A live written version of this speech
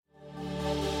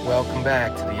Welcome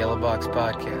back to the Yellow Box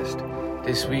Podcast.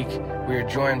 This week, we are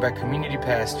joined by community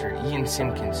pastor Ian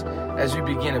Simpkins as we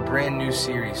begin a brand new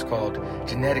series called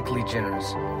Genetically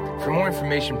Generous. For more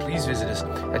information, please visit us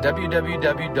at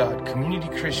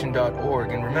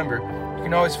www.communitychristian.org. And remember, you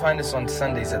can always find us on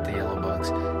Sundays at the Yellow Box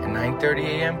at 9:30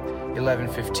 a.m.,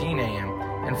 11:15 a.m.,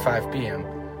 and 5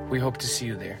 p.m. We hope to see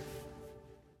you there.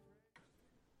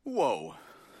 Whoa.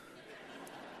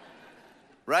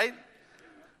 Right?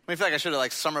 I feel like I should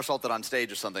have somersaulted on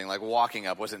stage or something. Walking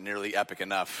up wasn't nearly epic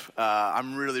enough.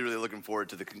 I'm really, really looking forward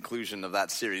to the conclusion of that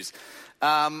series.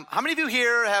 How many of you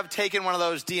here have taken one of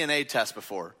those DNA tests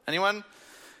before? Anyone?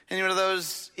 Any one of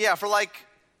those? Yeah, for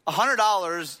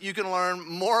 $100, you can learn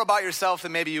more about yourself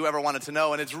than maybe you ever wanted to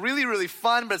know. And it's really, really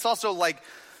fun, but it's also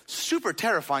super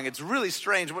terrifying. It's really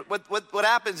strange. What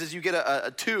happens is you get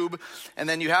a tube, and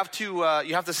then you have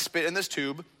to spit in this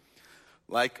tube.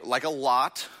 Like a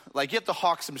lot. You have to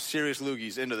hawk some serious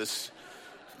loogies into this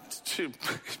tube.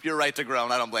 You're right to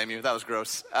groan. I don't blame you. That was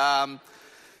gross. So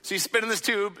you spit in this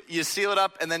tube, you seal it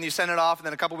up, and then you send it off. And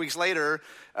then a couple weeks later,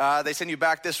 they send you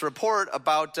back this report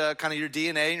about kind of your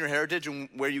DNA and your heritage and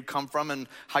where you come from and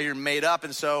how you're made up.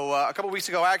 And so a couple weeks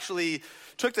ago, I actually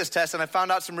took this test, and I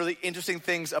found out some really interesting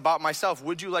things about myself.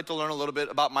 Would you like to learn a little bit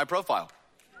about my profile?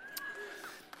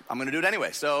 I'm going to do it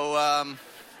anyway. So...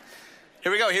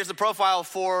 here we go. Here's the profile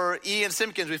for Ian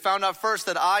Simpkins. We found out first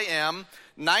that I am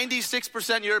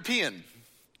 96% European.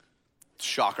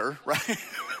 Shocker, right?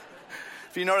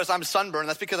 If you notice, I'm sunburned.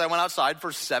 That's because I went outside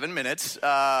for 7 minutes.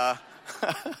 I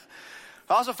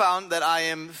also found that I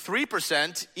am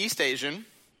 3% East Asian.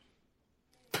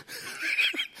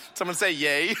 Someone say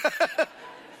yay.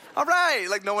 All right.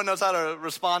 No one knows how to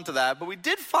respond to that. But we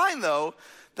did find, though,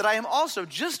 that I am also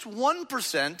just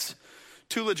 1%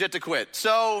 too legit to quit.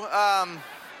 So,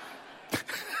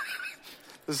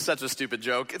 this is such a stupid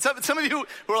joke. Some of you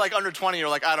who are under 20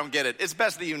 are I don't get it. It's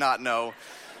best that you not know.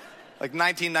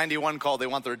 1991 called, they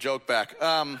want their joke back.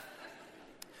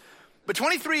 But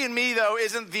 23andMe, though,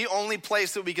 isn't the only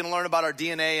place that we can learn about our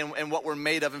DNA and what we're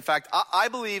made of. In fact, I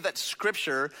believe that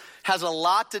Scripture has a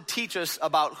lot to teach us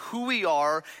about who we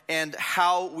are and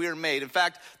how we're made. In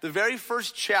fact, the very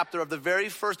first chapter of the very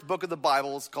first book of the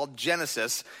Bible is called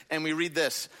Genesis, and we read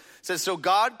this. It says, "So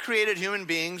God created human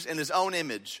beings in his own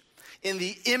image. In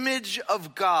the image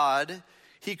of God,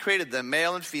 he created them.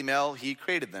 Male and female, he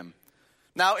created them."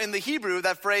 Now, in the Hebrew,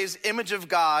 that phrase, image of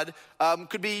God,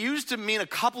 could be used to mean a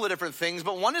couple of different things,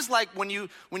 but one is when you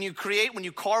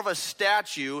carve a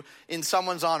statue in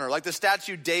someone's honor. Like the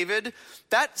statue David,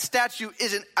 that statue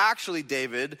isn't actually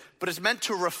David, but it's meant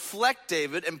to reflect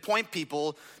David and point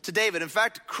people to David. In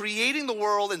fact, creating the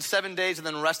world in 7 days and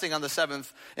then resting on the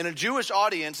seventh, in a Jewish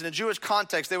audience, in a Jewish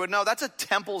context, they would know that's a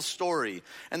temple story.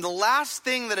 And the last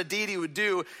thing that a deity would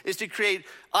do is to create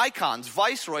icons,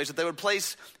 viceroys that they would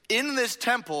place in this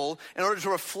temple in order to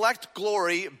reflect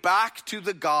glory back to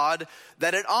the God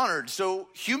that it honored. So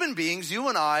human beings, you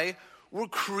and I, were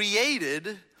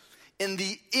created in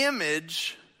the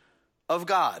image of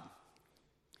God.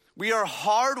 We are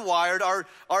hardwired,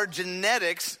 our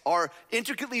genetics are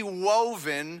intricately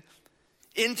woven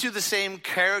into the same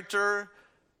character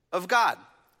of God.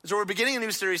 So we're beginning a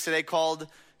new series today called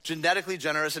Genetically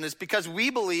Generous, and it's because we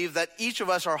believe that each of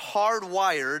us are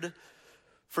hardwired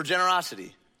for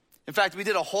generosity. In fact, we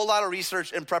did a whole lot of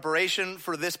research in preparation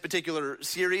for this particular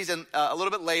series, and a little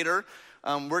bit later,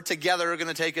 we're together going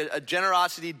to take a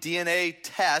generosity DNA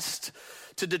test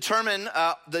to determine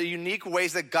the unique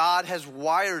ways that God has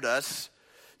wired us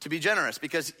to be generous.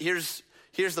 Because here's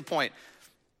the point.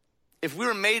 If we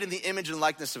were made in the image and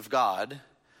likeness of God,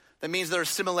 that means there are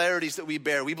similarities that we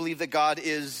bear. We believe that God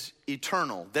is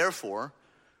eternal. Therefore,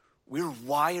 we're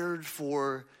wired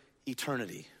for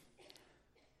eternity.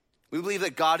 We believe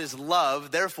that God is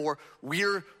love. Therefore,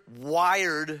 we're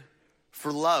wired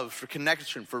for love, for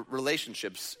connection, for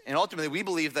relationships. And ultimately, we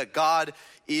believe that God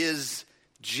is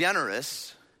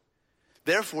generous.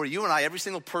 Therefore, you and I, every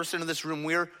single person in this room,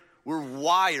 we're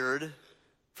wired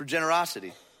for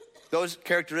generosity. Those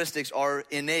characteristics are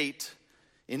innate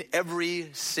in every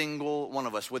single one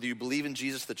of us, whether you believe in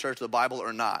Jesus, the church, the Bible,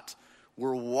 or not.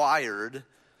 We're wired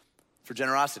for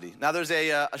generosity. Now, there's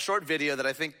a short video that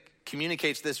I think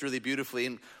communicates this really beautifully,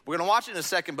 and we're going to watch it in a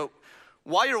second, but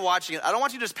while you're watching it, I don't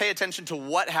want you to just pay attention to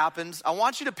what happens. I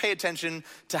want you to pay attention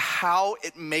to how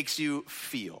it makes you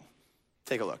feel.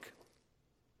 Take a look.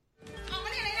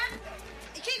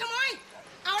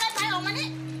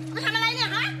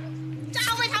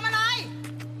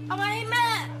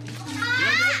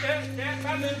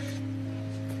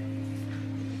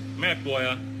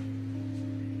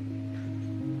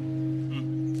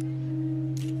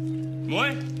 muối,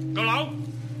 cao lẩu.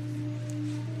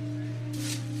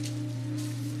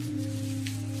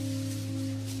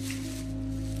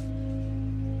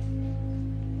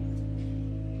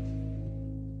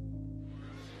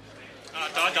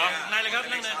 Chọn, nay lên gấp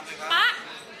lên nè.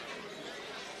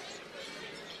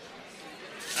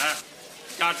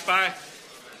 Chặtไป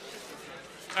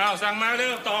สั่งมาเร็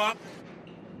วต่อ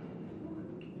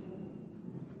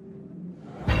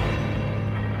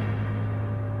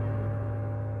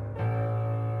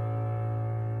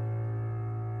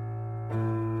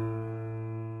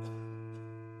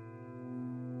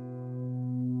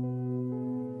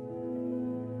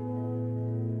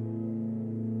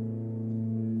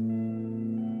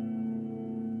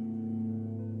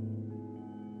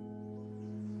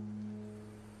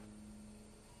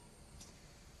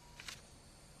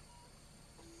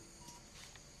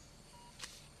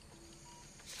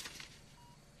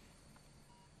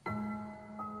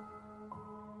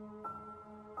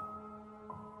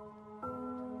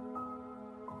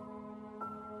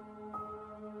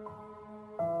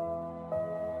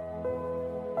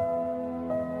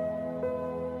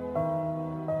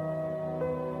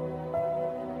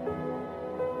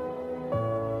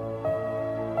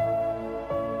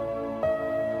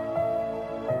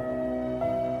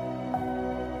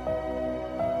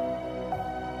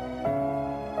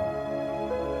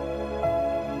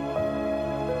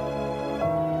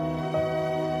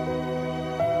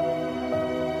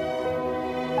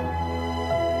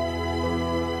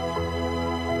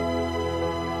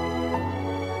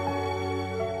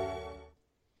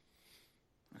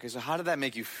Okay, so how did that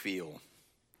make you feel?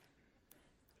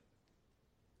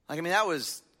 Like, I mean, that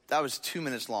was 2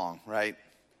 minutes long, right?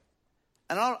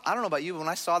 And I don't know about you, but when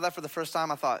I saw that for the first time,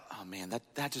 I thought, oh man,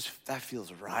 that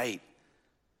feels right.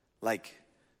 Like,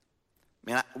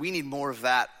 man, we need more of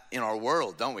that in our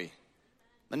world, don't we?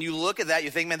 When you look at that,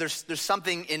 you think, man, there's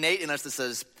something innate in us that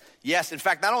says, yes, in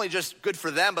fact, not only just good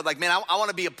for them, but like, man, I want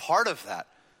to be a part of that.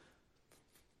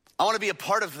 I want to be a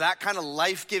part of that kind of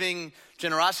life-giving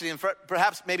generosity. And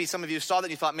perhaps maybe some of you saw that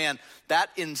and you thought, man,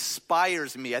 that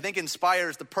inspires me. I think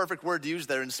inspire is the perfect word to use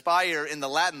there. Inspire in the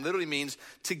Latin literally means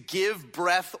to give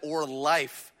breath or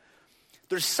life.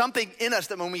 There's something in us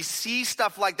that when we see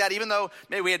stuff like that, even though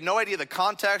maybe we had no idea the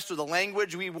context or the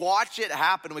language, we watch it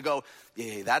happen and we go,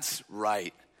 yeah, that's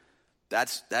right.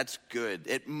 That's good.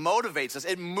 It motivates us.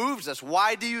 It moves us.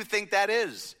 Why do you think that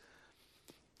is?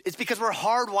 It's because we're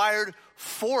hardwired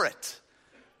for it.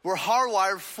 We're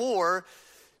hardwired for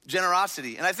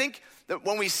generosity. And I think that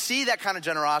when we see that kind of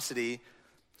generosity,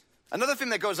 another thing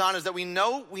that goes on is that we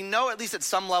know at least at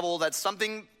some level that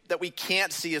something that we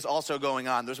can't see is also going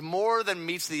on. There's more than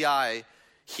meets the eye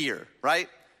here, right?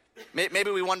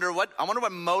 Maybe we wonder what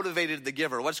motivated the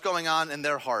giver? What's going on in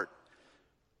their heart?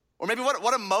 Or maybe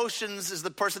what emotions is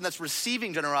the person that's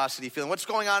receiving generosity feeling? What's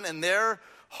going on in their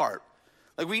heart?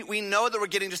 Like we know that we're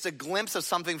getting just a glimpse of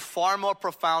something far more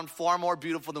profound, far more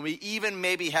beautiful than we even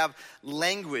maybe have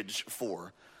language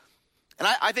for. And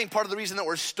I think part of the reason that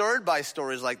we're stirred by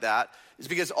stories like that is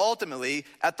because ultimately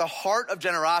at the heart of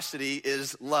generosity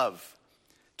is love.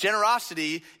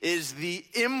 Generosity is the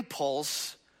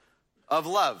impulse of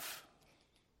love.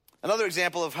 Another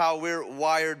example of how we're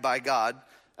wired by God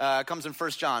comes in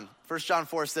 1 John. 1 John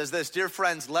 4 says this, "Dear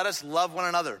friends, let us love one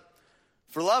another.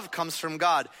 For love comes from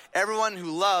God. Everyone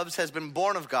who loves has been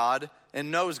born of God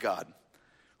and knows God.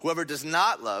 Whoever does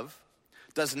not love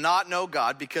does not know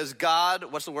God because God,"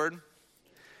 what's the word?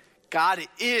 God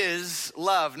is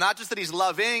love. Not just that he's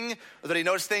loving or that he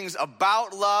knows things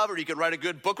about love or he could write a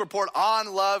good book report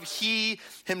on love. He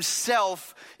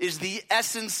himself is the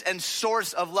essence and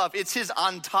source of love. It's his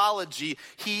ontology.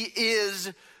 He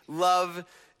is love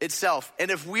itself.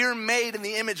 And if we're made in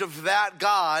the image of that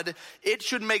God, it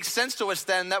should make sense to us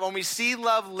then that when we see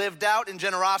love lived out in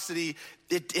generosity,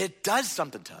 it does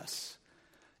something to us.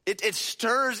 It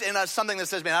stirs in us something that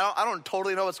says, man, I don't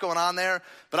totally know what's going on there,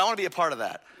 but I want to be a part of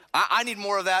that. I need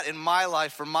more of that in my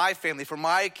life, for my family, for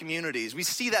my communities. We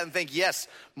see that and think, yes,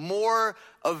 more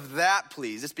of that,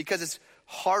 please. It's because it's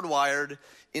hardwired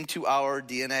into our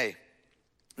DNA.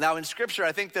 Now, in Scripture,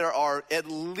 I think there are at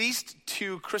least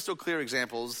two crystal clear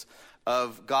examples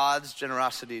of God's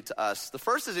generosity to us. The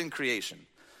first is in creation.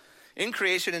 In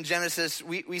creation, in Genesis,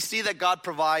 we see that God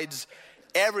provides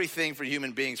everything for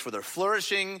human beings, for their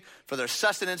flourishing, for their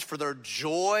sustenance, for their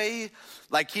joy.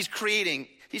 Like he's creating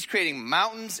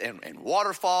mountains and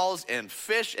waterfalls and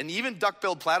fish and even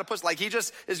duck-billed platypus. Like he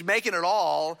just is making it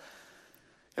all.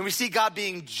 And we see God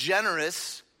being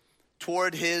generous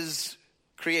toward his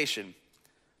creation.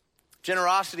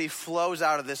 Generosity flows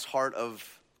out of this heart of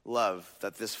love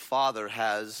that this Father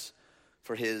has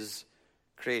for his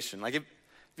creation. Like, have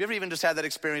you ever even just had that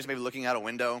experience, maybe looking out a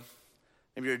window?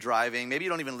 Maybe you're driving. Maybe you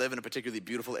don't even live in a particularly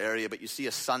beautiful area, but you see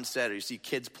a sunset or you see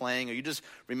kids playing, or you just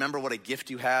remember what a gift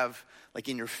you have, like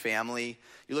in your family.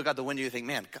 You look out the window, you think,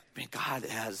 man, God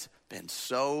has been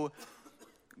so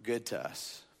good to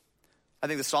us. I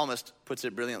think the psalmist puts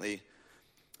it brilliantly.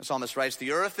 The psalmist writes,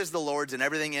 "The earth is the Lord's and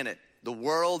everything in it, the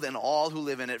world and all who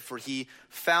live in it, for he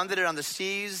founded it on the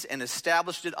seas and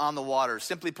established it on the waters."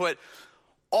 Simply put,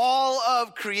 all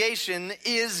of creation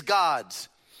is God's.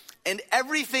 And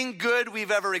everything good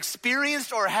we've ever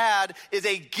experienced or had is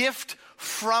a gift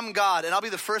from God. And I'll be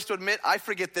the first to admit, I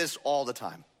forget this all the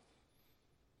time.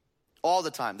 All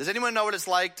the time. Does anyone know what it's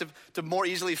like to more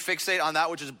easily fixate on that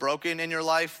which is broken in your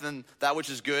life than that which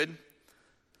is good?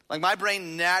 Like, my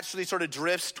brain naturally sort of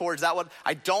drifts towards that what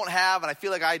I don't have and I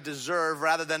feel like I deserve,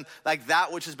 rather than like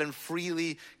that which has been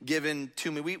freely given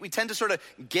to me. We tend to sort of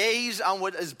gaze on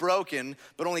what is broken,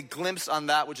 but only glimpse on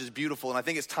that which is beautiful. And I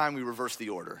think it's time we reverse the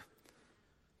order.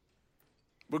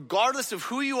 Regardless of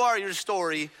who you are in your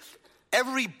story,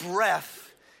 every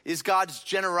breath is God's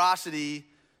generosity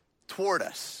toward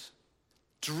us,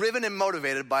 driven and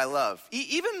motivated by love.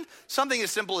 Even something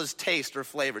as simple as taste or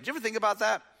flavor. Do you ever think about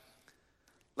that?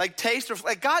 Like, taste or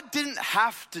like, God didn't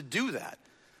have to do that.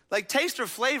 Like, taste or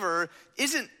flavor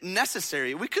isn't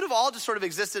necessary. We could have all just sort of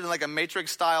existed in like a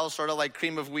Matrix style, sort of like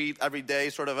cream of wheat every day,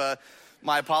 sort of a,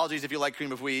 my apologies if you like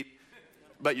cream of wheat,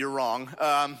 but you're wrong.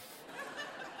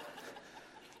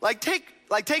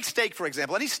 Take steak, for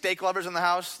example. Any steak lovers in the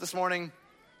house this morning?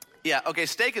 Yeah, okay,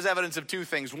 steak is evidence of two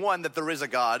things. One, that there is a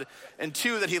God, and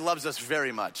two, that he loves us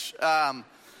very much.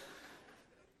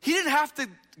 He didn't have to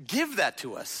give that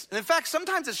to us. And in fact,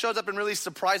 sometimes it shows up in really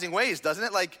surprising ways, doesn't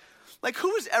it? Like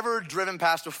who has ever driven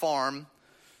past a farm,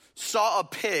 saw a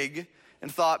pig,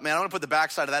 and thought, man, I'm gonna put the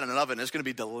backside of that in an oven. It's gonna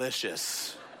be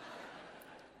delicious.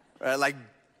 Right?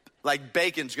 Like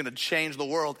bacon's gonna change the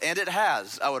world. And it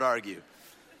has, I would argue.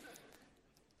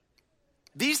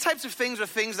 These types of things are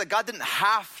things that God didn't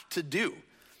have to do.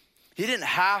 He didn't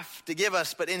have to give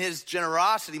us, but in his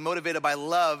generosity, motivated by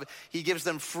love, he gives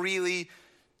them freely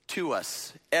to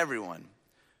us, everyone.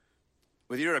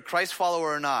 Whether you're a Christ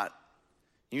follower or not,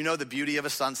 you know the beauty of a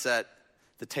sunset,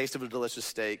 the taste of a delicious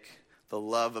steak, the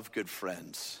love of good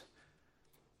friends.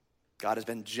 God has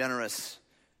been generous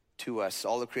to us.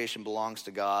 All of creation belongs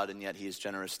to God, and yet he is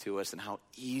generous to us. And how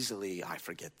easily I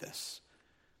forget this.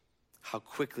 How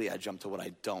quickly I jump to what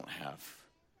I don't have,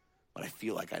 what I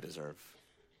feel like I deserve.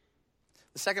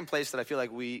 The second place that I feel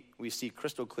like we see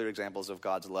crystal clear examples of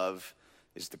God's love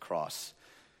is the cross.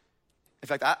 In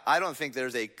fact, I don't think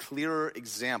there's a clearer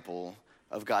example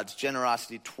of God's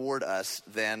generosity toward us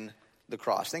than the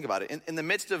cross. Think about it. In the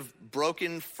midst of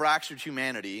broken, fractured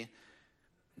humanity,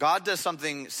 God does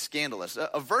something scandalous.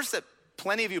 A verse that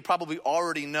plenty of you probably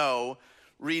already know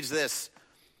reads this.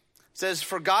 It says,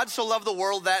 "For God so loved the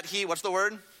world that he," what's the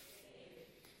word?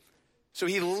 So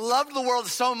he loved the world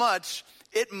so much,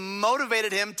 it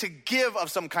motivated him to give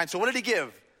of some kind. So what did he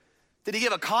give? Did he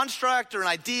give a construct or an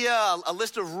idea, a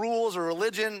list of rules or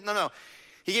religion? No.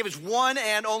 He gave his one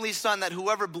and only son, that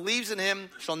whoever believes in him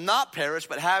shall not perish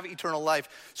but have eternal life.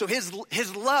 So his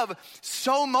love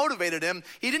so motivated him,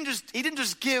 he didn't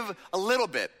just give a little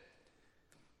bit.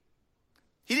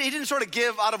 He didn't sort of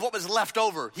give out of what was left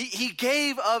over. He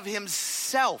gave of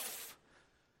himself.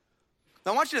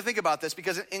 Now I want you to think about this,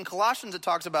 because in Colossians it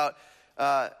talks about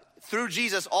through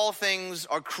Jesus all things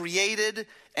are created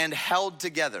and held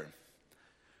together.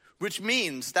 Which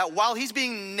means that while he's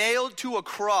being nailed to a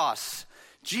cross,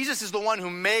 Jesus is the one who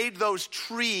made those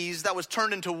trees that was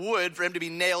turned into wood for him to be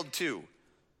nailed to.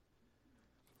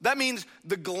 That means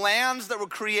the glands that were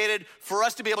created for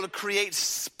us to be able to create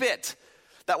spit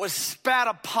that was spat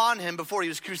upon him before he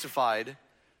was crucified,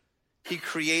 he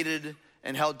created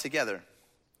and held together.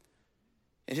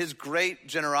 In his great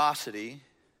generosity,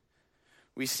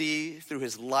 we see through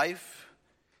his life,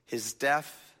 his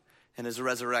death, and his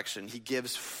resurrection, he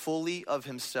gives fully of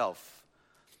himself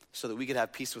so that we could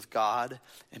have peace with God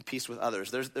and peace with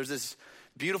others. There's this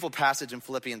beautiful passage in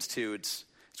Philippians 2. It's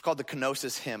called the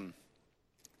Kenosis hymn.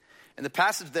 And the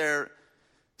passage there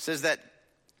says that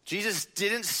Jesus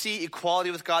didn't see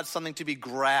equality with God something to be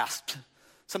grasped,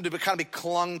 something to kind of be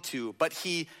clung to, but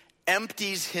he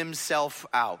empties himself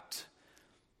out.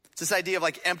 It's this idea of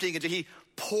like emptying it. He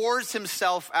pours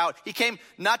himself out. He came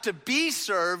not to be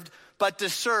served, but to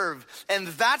serve. And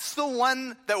that's the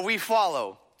one that we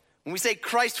follow. When we say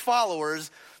Christ followers,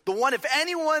 the one, if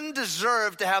anyone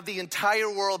deserved to have the entire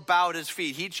world bow at his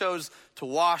feet, he chose to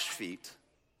wash feet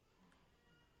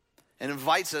and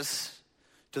invites us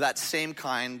to that same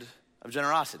kind of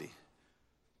generosity.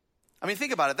 I mean,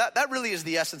 think about it. That really is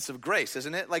the essence of grace,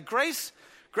 isn't it? Like grace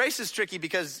is tricky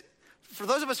because for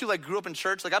those of us who like grew up in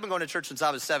church, like I've been going to church since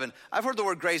I was 7, I've heard the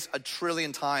word grace a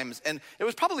trillion times. And it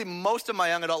was probably most of my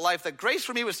young adult life that grace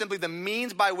for me was simply the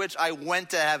means by which I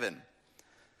went to heaven.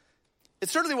 It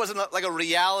certainly wasn't like a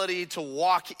reality to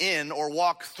walk in or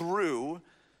walk through.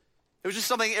 It was just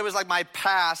something, it was like my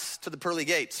pass to the pearly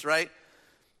gates, right?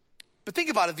 But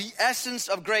think about it, the essence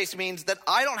of grace means that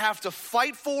I don't have to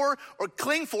fight for or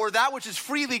cling for that which is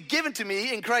freely given to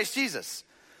me in Christ Jesus.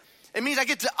 It means I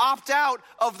get to opt out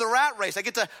of the rat race. I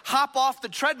get to hop off the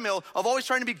treadmill of always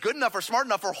trying to be good enough or smart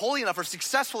enough or holy enough or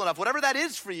successful enough, whatever that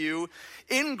is for you.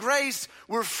 In grace,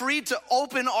 we're free to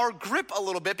open our grip a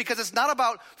little bit because it's not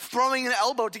about throwing an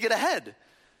elbow to get ahead.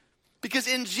 Because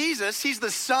in Jesus, he's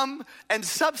the sum and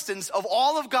substance of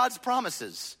all of God's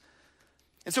promises.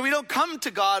 And so we don't come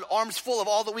to God arms full of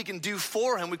all that we can do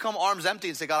for him. We come arms empty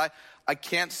and say, God, I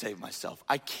can't save myself.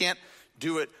 I can't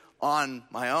do it on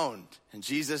my own. And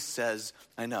Jesus says,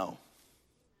 I know.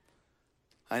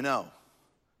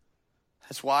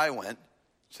 That's why I went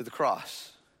to the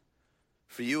cross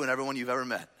for you and everyone you've ever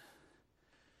met.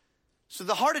 So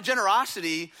the heart of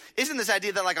generosity isn't this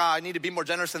idea that like, I need to be more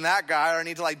generous than that guy, or I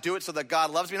need to like do it so that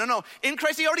God loves me. No. In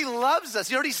Christ, he already loves us.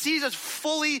 He already sees us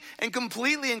fully and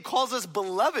completely and calls us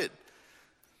beloved.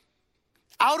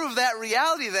 Out of that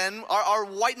reality then, our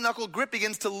white knuckle grip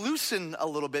begins to loosen a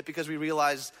little bit because we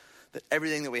realize that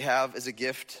everything that we have is a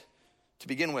gift to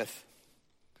begin with.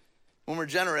 When we're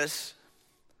generous,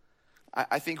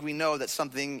 I think we know that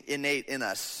something innate in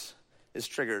us is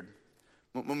triggered.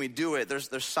 When we do it,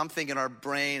 there's something in our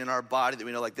brain and our body that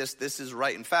we know like this is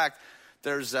right. In fact,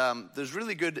 there's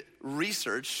really good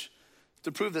research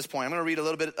to prove this point. I'm going to read a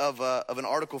little bit of an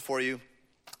article for you.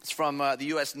 It's from the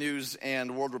U.S. News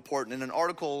and World Report, and in an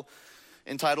article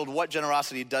entitled "What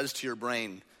Generosity Does to Your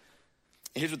Brain."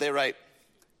 Here's what they write.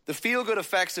 The feel-good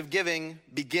effects of giving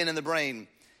begin in the brain.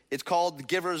 It's called the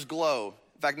giver's glow.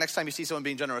 In fact, next time you see someone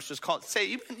being generous, just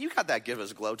say, you got that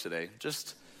giver's glow today.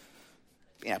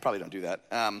 Probably don't do that.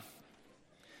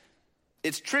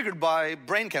 It's triggered by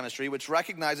brain chemistry, which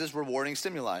recognizes rewarding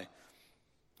stimuli.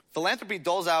 Philanthropy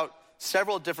doles out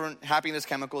several different happiness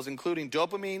chemicals, including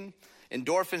dopamine,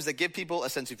 endorphins that give people a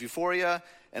sense of euphoria,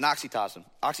 and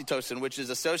oxytocin, which is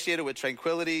associated with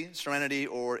tranquility, serenity,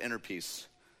 or inner peace.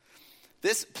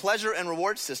 This pleasure and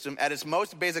reward system at its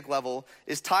most basic level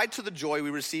is tied to the joy we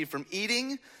receive from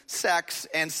eating, sex,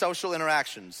 and social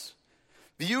interactions.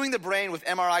 Viewing the brain with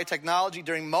MRI technology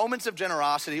during moments of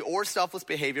generosity or selfless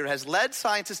behavior has led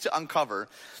scientists to uncover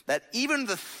that even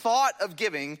the thought of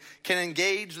giving can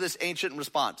engage this ancient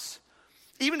response.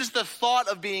 Even just the thought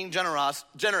of being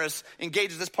generous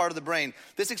engages this part of the brain.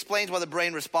 This explains why the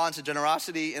brain responds to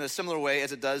generosity in a similar way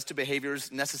as it does to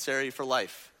behaviors necessary for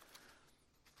life.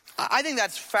 I think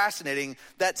that's fascinating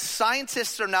that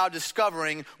scientists are now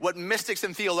discovering what mystics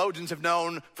and theologians have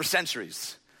known for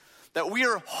centuries. That we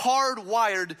are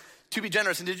hardwired to be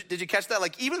generous. And did you catch that?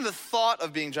 Like even the thought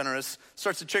of being generous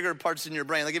starts to trigger parts in your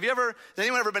brain. Like has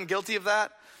anyone ever been guilty of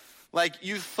that? Like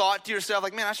you thought to yourself,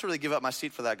 like, man, I should really give up my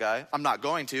seat for that guy. I'm not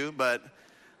going to, but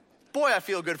boy, I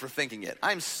feel good for thinking it.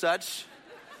 I'm such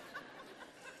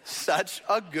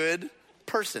a good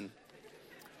person.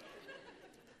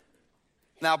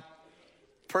 Now,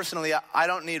 personally, I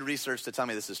don't need research to tell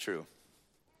me this is true.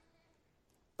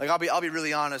 Like I'll be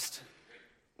really honest.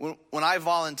 When I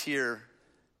volunteer,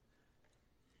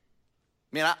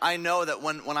 man, I know that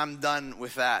when I'm done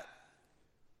with that,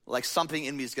 like something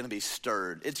in me is going to be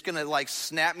stirred. It's going to like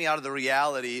snap me out of the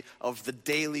reality of the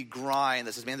daily grind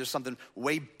that says, man, there's something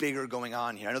way bigger going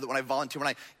on here. I know that when I volunteer, when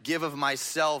I give of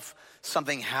myself,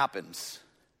 something happens.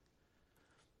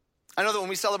 I know that when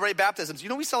we celebrate baptisms,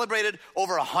 we celebrated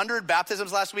over 100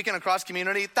 baptisms last weekend across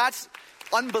community. That's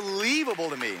unbelievable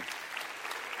to me.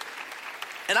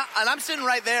 And I'm sitting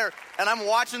right there, and I'm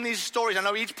watching these stories. I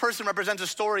know each person represents a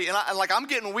story, and I'm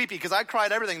getting weepy because I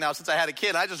cried everything now since I had a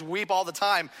kid. I just weep all the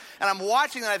time. And I'm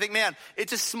watching, and I think, man,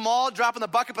 it's a small drop in the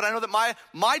bucket, but I know that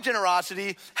my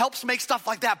generosity helps make stuff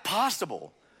like that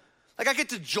possible. Like I get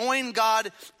to join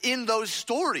God in those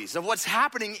stories of what's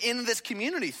happening in this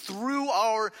community through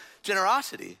our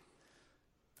generosity.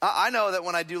 I know that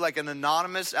when I do like an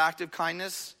anonymous act of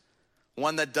kindness,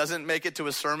 one that doesn't make it to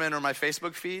a sermon or my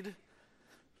Facebook feed,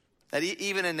 that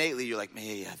even innately you're like,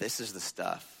 man, yeah, this is the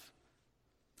stuff.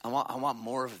 I want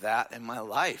more of that in my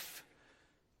life.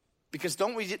 Because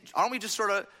aren't we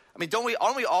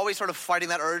always sort of fighting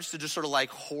that urge to just sort of like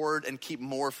hoard and keep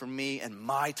more for me and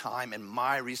my time and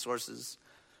my resources?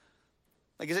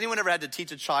 Like, has anyone ever had to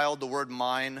teach a child the word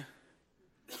mine?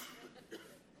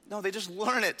 No, they just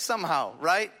learn it somehow,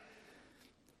 right?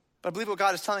 But I believe what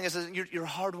God is telling us is you're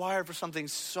hardwired for something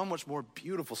so much more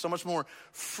beautiful, so much more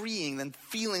freeing than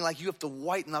feeling like you have to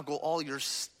white knuckle all your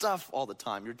stuff all the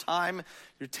time, your time,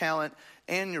 your talent,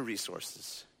 and your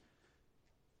resources.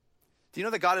 Do you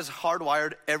know that God has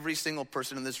hardwired every single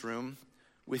person in this room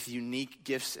with unique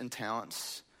gifts and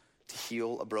talents to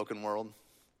heal a broken world?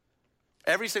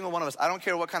 Every single one of us. I don't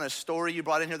care what kind of story you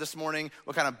brought in here this morning,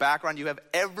 what kind of background you have.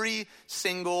 Every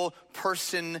single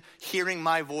person hearing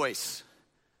my voice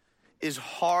is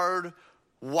hardwired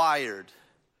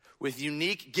with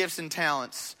unique gifts and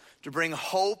talents to bring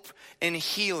hope and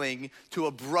healing to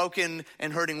a broken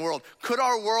and hurting world. Could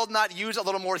our world not use a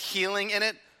little more healing in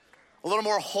it? A little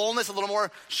more wholeness, a little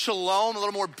more shalom, a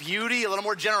little more beauty, a little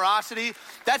more generosity?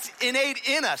 That's innate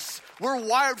in us. We're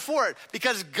wired for it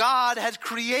because God has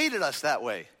created us that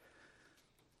way.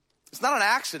 It's not an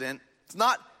accident. It's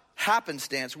not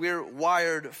happenstance. We're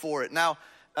wired for it. Now,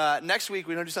 next week,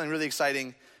 we're going to do something really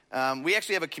exciting. We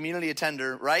actually have a community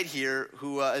attender right here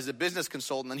who is a business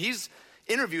consultant, and he's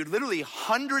interviewed literally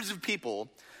hundreds of people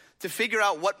to figure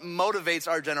out what motivates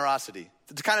our generosity,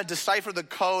 to kind of decipher the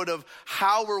code of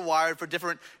how we're wired for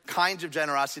different kinds of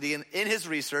generosity. And in his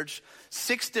research,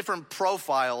 6 different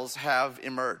profiles have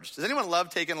emerged. Does anyone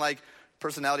love taking like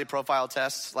personality profile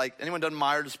tests? Like anyone done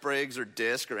Myers-Briggs or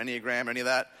DISC or Enneagram or any of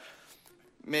that?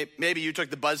 Maybe you took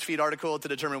the BuzzFeed article to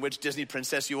determine which Disney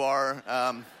princess you are.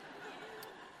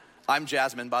 I'm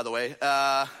Jasmine, by the way.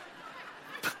 It'd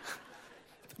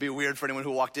be weird for anyone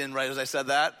who walked in right as I said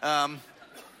that.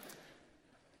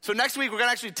 So next week, we're going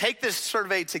to actually take this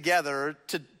survey together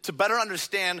to better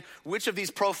understand which of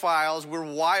these profiles we're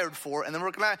wired for, and then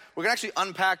we're going to actually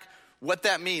unpack what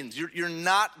that means. You're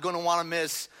not going to want to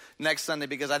miss next Sunday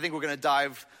because I think we're going to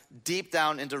dive deep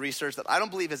down into research that I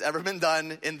don't believe has ever been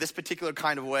done in this particular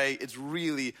kind of way. It's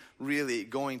really, really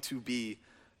going to be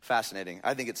fascinating.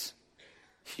 I think it's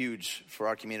huge for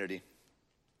our community.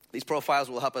 These profiles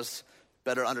will help us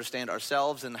better understand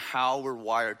ourselves and how we're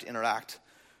wired to interact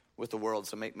with the world,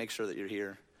 so make sure that you're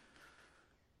here.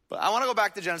 But I want to go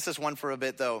back to Genesis 1 for a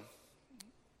bit, though.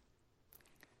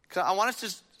 Because I want us to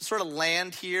just sort of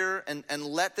land here and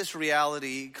let this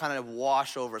reality kind of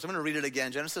wash over us. I'm going to read it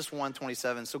again, Genesis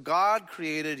 1:27. So God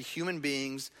created human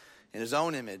beings in his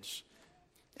own image.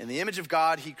 In the image of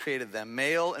God, he created them.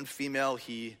 Male and female,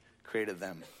 he created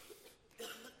them.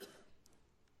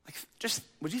 Like, just,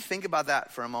 would you think about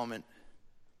that for a moment?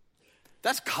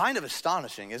 That's kind of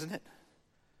astonishing, isn't it?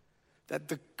 That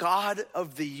the God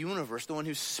of the universe, the one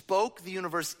who spoke the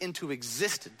universe into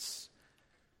existence,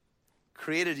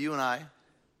 created you and I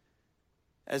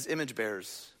as image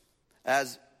bearers,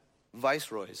 as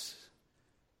viceroys,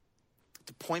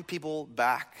 to point people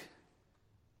back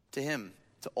to him,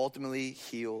 to ultimately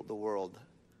heal the world.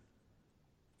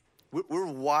 We're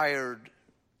wired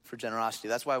for generosity.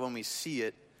 That's why when we see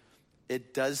it,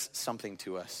 it does something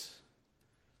to us.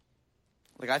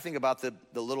 Like I think about the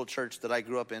little church that I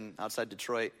grew up in outside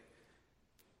Detroit.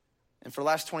 And for the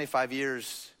last 25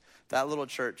 years, that little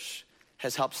church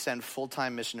has helped send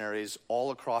full-time missionaries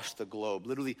all across the globe.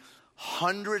 Literally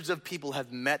hundreds of people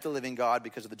have met the living God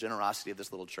because of the generosity of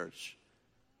this little church.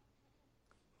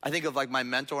 I think of like my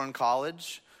mentor in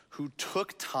college who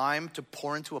took time to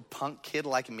pour into a punk kid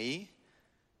like me.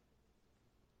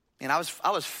 And I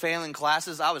was failing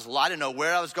classes. I didn't know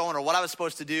where I was going or what I was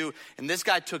supposed to do. And this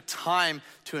guy took time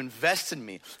to invest in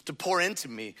me, to pour into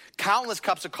me. Countless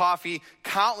cups of coffee,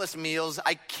 countless meals.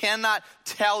 I cannot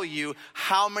tell you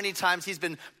how many times he's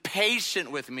been patient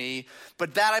with me.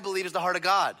 But that, I believe, is the heart of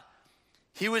God.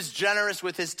 He was generous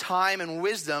with his time and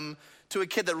wisdom to a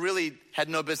kid that really had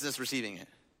no business receiving it.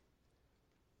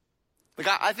 Like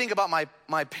I think about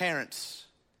my parents.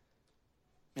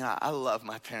 You know, I love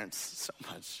my parents so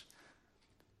much.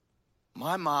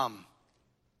 My mom,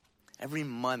 every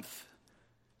month,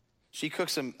 she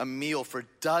cooks a meal for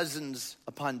dozens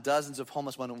upon dozens of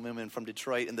homeless men and women from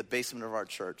Detroit in the basement of our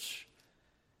church.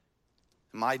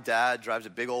 My dad drives a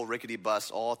big old rickety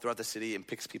bus all throughout the city and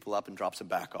picks people up and drops them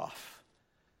back off.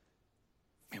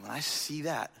 And when I see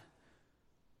that,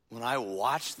 when I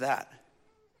watch that,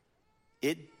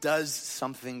 it does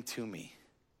something to me.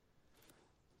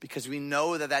 Because we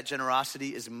know that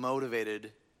generosity is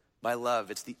motivated by love.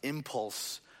 It's the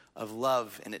impulse of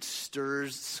love, and it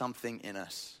stirs something in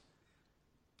us.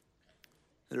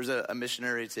 There's a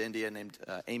missionary to India named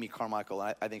Amy Carmichael.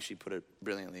 I think she put it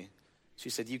brilliantly.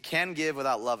 She said, you can give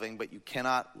without loving, but you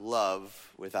cannot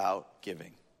love without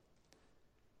giving.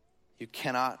 You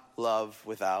cannot love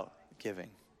without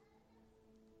giving.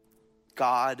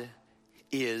 God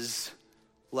is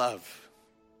love.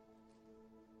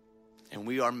 And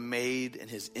we are made in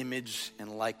his image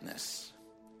and likeness.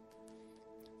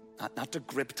 Not to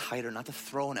grip tighter, not to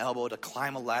throw an elbow, to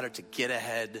climb a ladder, to get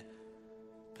ahead,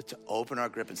 but to open our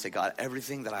grip and say, God,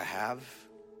 everything that I have,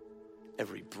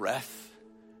 every breath,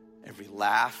 every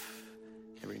laugh,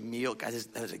 every meal, God,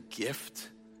 that is a gift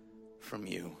from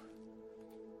you.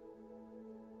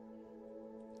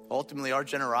 Ultimately, our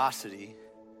generosity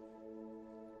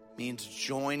means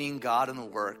joining God in the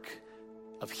work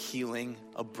of healing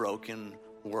a broken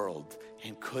world.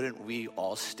 And couldn't we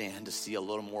all stand to see a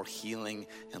little more healing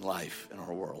and life in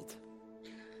our world?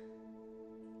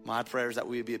 My prayer is that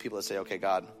we would be a people that say, okay,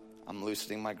 God, I'm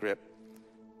loosening my grip.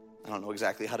 I don't know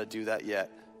exactly how to do that yet,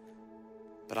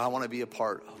 but I want to be a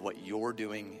part of what you're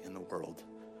doing in the world.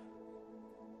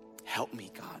 Help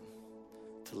me, God,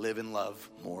 to live and love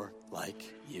more like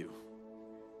you.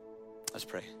 Let's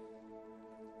pray.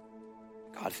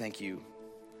 God, thank you.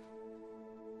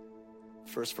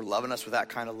 First, for loving us with that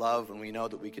kind of love when we know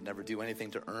that we could never do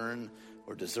anything to earn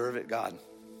or deserve it, God.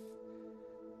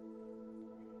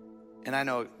 And I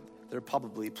know there are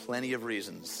probably plenty of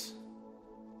reasons,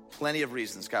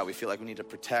 God, we feel like we need to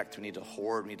protect, we need to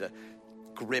hoard, we need to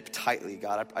grip tightly,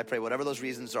 God. I pray whatever those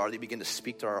reasons are, that you begin to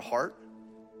speak to our heart,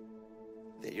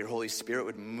 that your Holy Spirit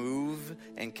would move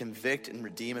and convict and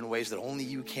redeem in ways that only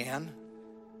you can.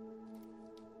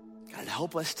 God,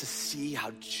 help us to see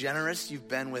how generous you've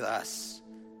been with us,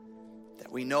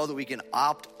 that we know that we can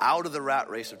opt out of the rat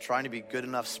race of trying to be good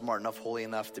enough, smart enough, holy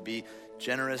enough to be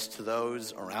generous to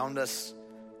those around us,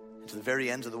 and to the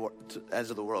very ends of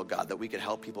the world, God, that we could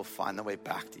help people find their way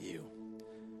back to you.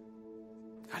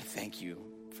 God, thank you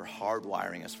for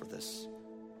hardwiring us for this.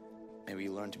 May we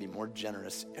learn to be more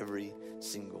generous every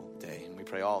single day. And we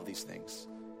pray all of these things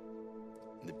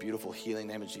in the beautiful healing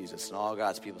name of Jesus. And all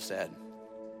God's people said,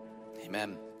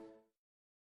 amen.